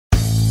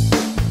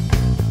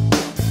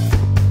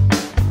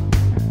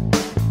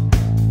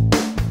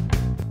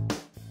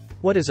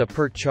What is a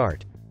PERT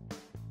chart?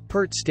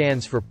 PERT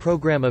stands for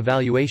Program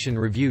Evaluation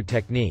Review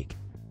Technique.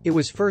 It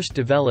was first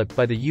developed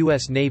by the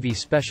U.S. Navy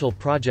Special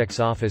Projects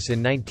Office in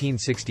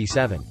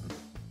 1967.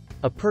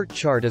 A PERT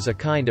chart is a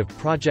kind of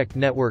project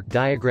network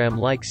diagram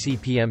like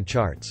CPM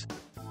charts.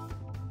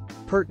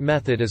 PERT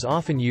method is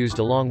often used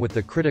along with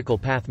the critical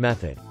path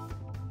method.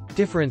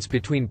 Difference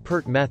between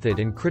PERT method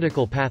and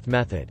critical path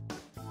method.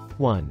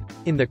 1.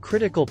 In the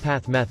critical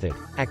path method,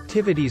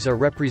 activities are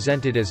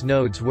represented as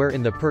nodes, where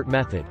in the PERT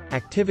method,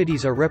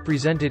 activities are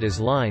represented as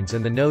lines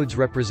and the nodes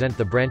represent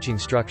the branching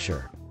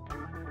structure.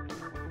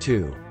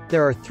 2.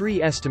 There are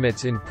 3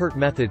 estimates in PERT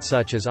method,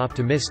 such as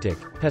optimistic,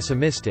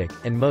 pessimistic,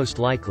 and most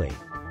likely.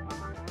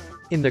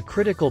 In the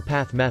critical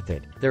path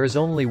method, there is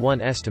only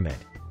one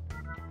estimate.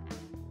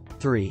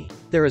 3.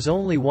 There is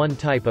only one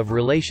type of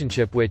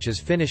relationship, which is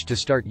finish to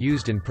start,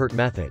 used in PERT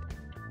method.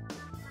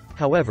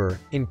 However,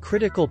 in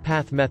critical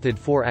path method,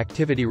 4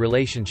 activity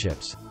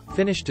relationships,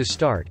 finish to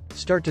start,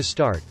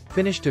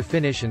 finish to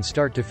finish, and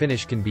start to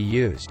finish can be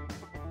used.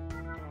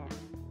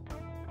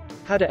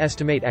 How to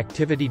estimate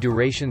activity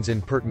durations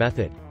in PERT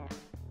method?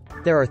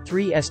 There are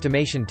 3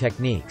 estimation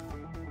techniques.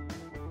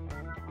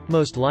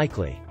 Most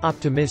likely,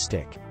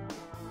 optimistic,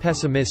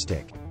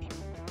 pessimistic.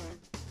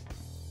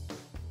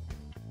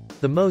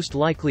 The most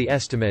likely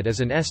estimate is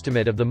an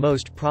estimate of the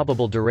most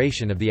probable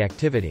duration of the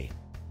activity.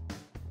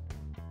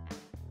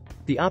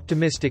 The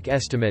optimistic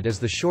estimate is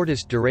the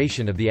shortest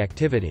duration of the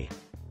activity.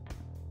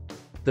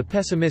 The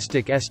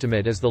pessimistic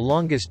estimate is the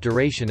longest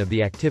duration of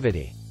the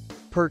activity.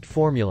 PERT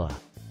formula.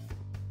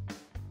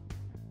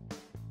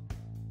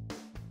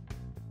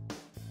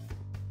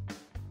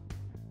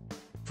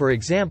 For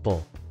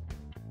example,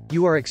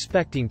 you are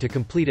expecting to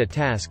complete a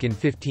task in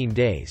 15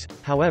 days,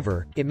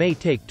 however, it may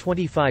take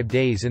 25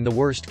 days in the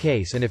worst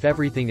case, and if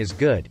everything is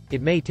good,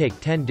 it may take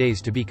 10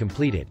 days to be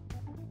completed.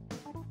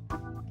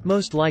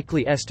 Most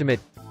likely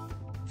estimate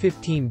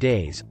 15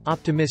 days,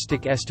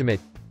 optimistic estimate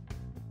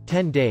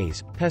 10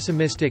 days,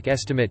 pessimistic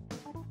estimate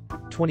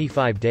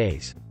 25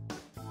 days.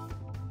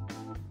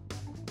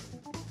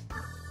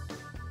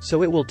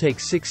 So it will take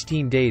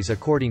 16 days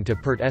according to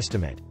PERT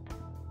estimate.